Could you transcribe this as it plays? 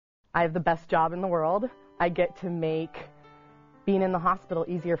I have the best job in the world. I get to make being in the hospital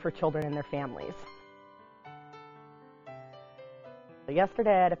easier for children and their families.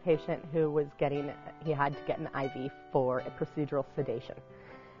 Yesterday I had a patient who he had to get an IV for a procedural sedation.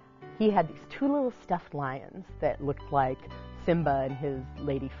 He had these two little stuffed lions that looked like Simba and his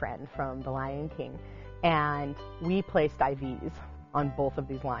lady friend from The Lion King. And we placed IVs on both of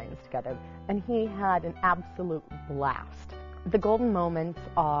these lions together, and he had an absolute blast. The golden moments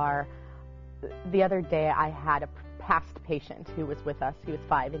are, the other day I had a past patient who was with us. He was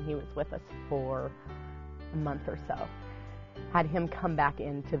 5 and he was with us for a month or so. Had him come back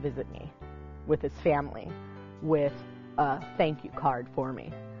in to visit me with his family with a thank you card for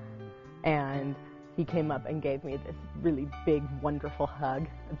me. And he came up and gave me this really big, wonderful hug.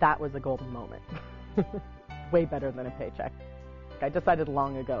 That was a golden moment. Way better than a paycheck. I decided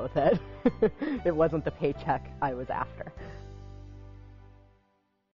long ago that it wasn't the paycheck I was after.